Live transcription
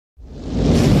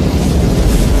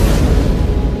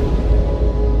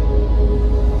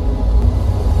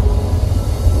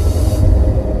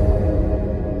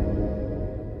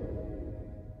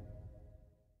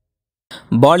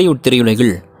பாலிவுட்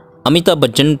திரையுலகில் அமிதாப்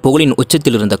பச்சன் புகழின்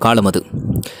உச்சத்தில் இருந்த காலம் அது.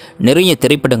 நிறைய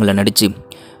திரைப்படங்களில் நடித்து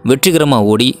வெற்றிகரமாக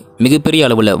ஓடி மிகப்பெரிய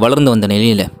அளவில் வளர்ந்து வந்த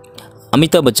நிலையில்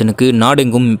அமிதாப் பச்சனுக்கு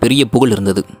நாடெங்கும் பெரிய புகழ்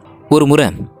இருந்தது. ஒரு முறை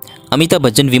அமிதாப்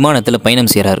பச்சன் விமானத்தில்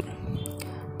பயணம் செய்கிறார்.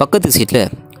 பக்கத்து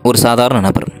சீட்டில் ஒரு சாதாரண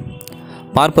நபர்,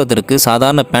 பார்ப்பதற்கு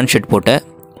சாதாரண பேண்ட் ஷர்ட் போட்ட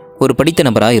ஒரு படித்த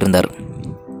நபராக இருந்தார்.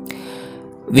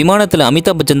 விமானத்தில்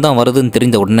அமிதாப் பச்சன் தான் வருதுன்னு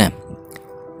தெரிந்த உடனே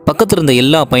பக்கத்தில் இருந்த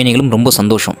எல்லா பயணிகளும் ரொம்ப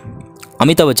சந்தோஷம்.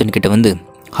 அமிதாப் பச்சன் கிட்ட வந்து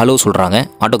ஹலோ சொல்கிறாங்க,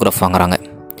 ஆட்டோகிராஃப் வாங்குறாங்க.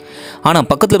 ஆனால்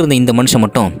பக்கத்தில் இருந்த இந்த மனுஷன்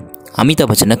மட்டும் அமிதாப்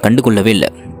பச்சனை கண்டுகொள்ளவே இல்லை.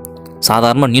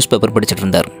 சாதாரணமாக நியூஸ் பேப்பர் படிச்சுட்டு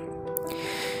இருந்தார்.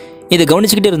 இதை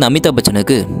கவனிச்சுக்கிட்டே இருந்த அமிதாப்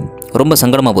பச்சனுக்கு ரொம்ப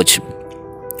சங்கடமாக போச்சு.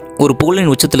 ஒரு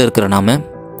புகழின் உச்சத்தில் இருக்கிற நாம்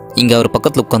இங்கே அவர்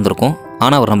பக்கத்தில் உட்காந்துருக்கோம்,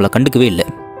 ஆனால் அவர் நம்மளை கண்டுக்கவே இல்லை.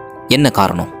 என்ன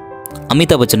காரணம்?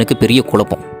 அமிதாப் பச்சனுக்கு பெரிய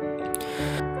குழப்பம்.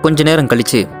 கொஞ்ச நேரம்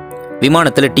கழித்து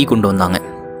விமானத்தில் டீ கொண்டு வந்தாங்க.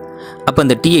 அப்போ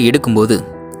அந்த டீயை எடுக்கும்போது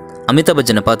அமிதாப்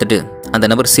பச்சனை பார்த்துட்டு அந்த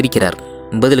நபர் சிரிக்கிறார்.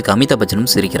 பதிலுக்கு அமிதாப்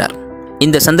பச்சனும் சிரிக்கிறார்.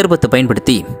 இந்த சந்தர்ப்பத்தை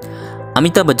பயன்படுத்தி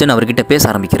அமிதாப் பச்சன் அவர்கிட்ட பேச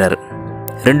ஆரம்பிக்கிறார்.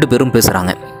 ரெண்டு பேரும்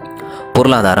பேசுகிறாங்க.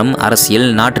 பொருளாதாரம், அரசியல்,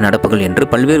 நாட்டு நடப்புகள் என்று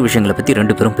பல்வேறு விஷயங்களை பற்றி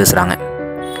ரெண்டு பேரும் பேசுகிறாங்க.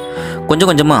 கொஞ்சம்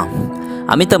கொஞ்சமாக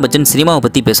அமிதாப் பச்சன் சினிமாவை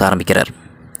பற்றி பேச ஆரம்பிக்கிறார்.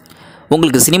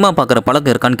 உங்களுக்கு சினிமா பார்க்குற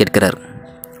பழக்கம் இருக்கான்னு கேட்கிறார்.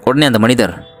 உடனே அந்த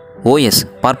மனிதர், ஓஎஸ்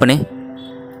பார்ப்பனே,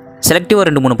 செலக்டிவாக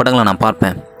 2-3 படங்களை நான்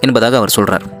பார்ப்பேன் என்பதாக அவர்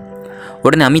சொல்கிறார்.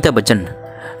 உடனே அமிதாப் பச்சன்,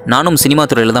 நானும் சினிமா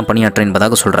துறையில் தான் பணியாற்றேன்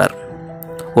என்பதாக சொல்கிறார்.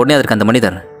 உடனே அதற்கு அந்த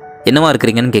மனிதர், என்னவா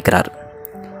இருக்கிறீங்கன்னு கேட்குறார்.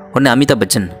 உடனே அமிதாப்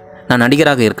பச்சன், நான்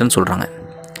நடிகராக இருக்கேன்னு சொல்கிறாங்க.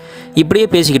 இப்படியே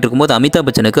பேசிக்கிட்டு இருக்கும்போது அமிதாப்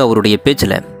பச்சனுக்கு அவருடைய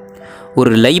பேச்சில்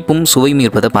ஒரு லைப்பும் சுவையும்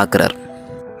இருப்பதை பார்க்குறார்.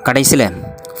 கடைசியில்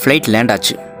ஃப்ளைட் லேண்ட்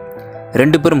ஆச்சு.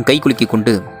 ரெண்டு பேரும் கை குலுக்கி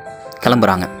கொண்டு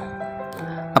கிளம்புறாங்க.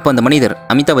 அப்போ அந்த மனிதர்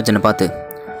அமிதாப் பச்சனை பார்த்து,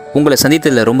 உங்களை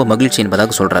சந்தித்ததில் ரொம்ப மகிழ்ச்சி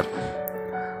என்பதாக சொல்கிறார்.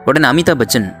 உடனே அமிதாப்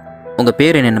பச்சன், உங்கள்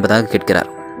பேர் என்ன என்பதாக கேட்கிறார்.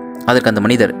 அதற்கு அந்த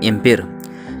மனிதர், என் பேர்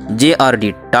JRD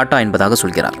டாட்டா என்பதாக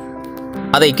சொல்கிறார்.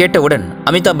 அதை கேட்டவுடன்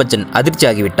அமிதாப் பச்சன் அதிர்ச்சி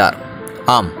ஆகிவிட்டார்.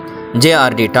 ஆம்,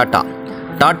 JRD டாட்டா,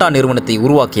 டாட்டா நிறுவனத்தை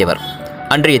உருவாக்கியவர்.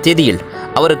 அன்றைய தேதியில்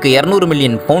அவருக்கு 200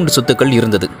 மில்லியன் பவுண்ட் சொத்துக்கள்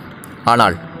இருந்தது.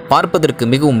 ஆனால் பார்ப்பதற்கு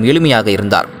மிகவும் எளிமையாக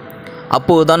இருந்தார்.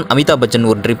 அப்போதுதான் அமிதாப் பச்சன்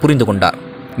ஒன்றை புரிந்து கொண்டார்.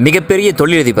 மிகப்பெரிய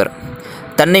தொழிலதிபர்,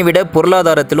 தன்னை விட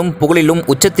பொருளாதாரத்திலும் புகழிலும்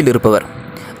உச்சத்தில் இருப்பவர்.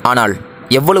 ஆனால்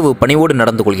எவ்வளவு பணிவோடு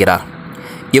நடந்து கொள்கிறார்.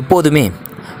 எப்போதுமே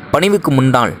பணிவுக்கு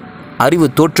முன்னால் அறிவு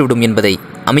தோற்றுவிடும் என்பதை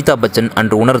அமிதாப் பச்சன்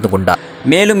அன்று உணர்ந்து கொண்டார்.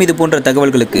 மேலும் இது போன்ற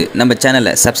தகவல்களுக்கு நம்ம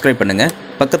சேனலை சப்ஸ்கிரைப் பண்ணுங்கள்.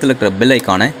 பக்கத்தில் இருக்கிற பெல்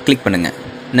ஐக்கானை கிளிக் பண்ணுங்கள்.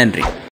 நன்றி.